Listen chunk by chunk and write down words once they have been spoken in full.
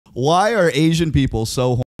Why are Asian people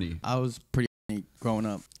so horny? I was pretty horny growing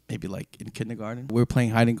up. Maybe like in kindergarten, we were playing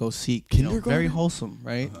hide and go seek. Kindergarten? Very wholesome,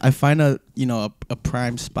 right? I find a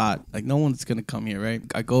prime spot. Like no one's gonna come here, right?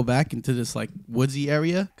 I go back into this like woodsy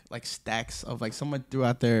area, like stacks of like someone threw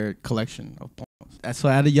out their collection of pornos. So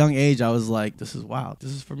at a young age, I was like, this is wild.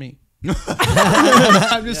 This is for me.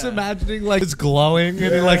 I'm just imagining like it's glowing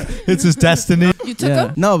and like it's his destiny. You took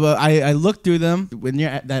them? No, but I looked through them. When you're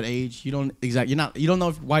at that age, you don't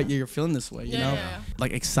know why you're feeling this way. You know,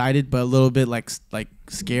 like excited but a little bit like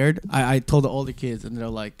scared. I told the older kids and they're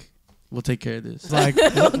like, "We'll take care of this." Like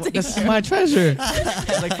this is my treasure.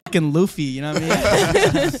 Like fucking Luffy, you know what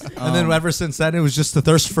I mean? And then ever since then, it was just the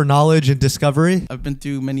thirst for knowledge and discovery. I've been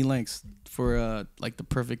through many lengths for like the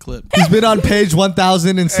perfect clip. He's been on page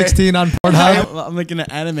 1016 on Pornhub. I'm like in an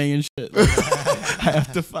anime and shit. I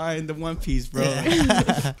have to find the One Piece, bro.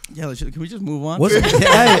 Yeah, can we just move on?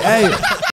 Hey.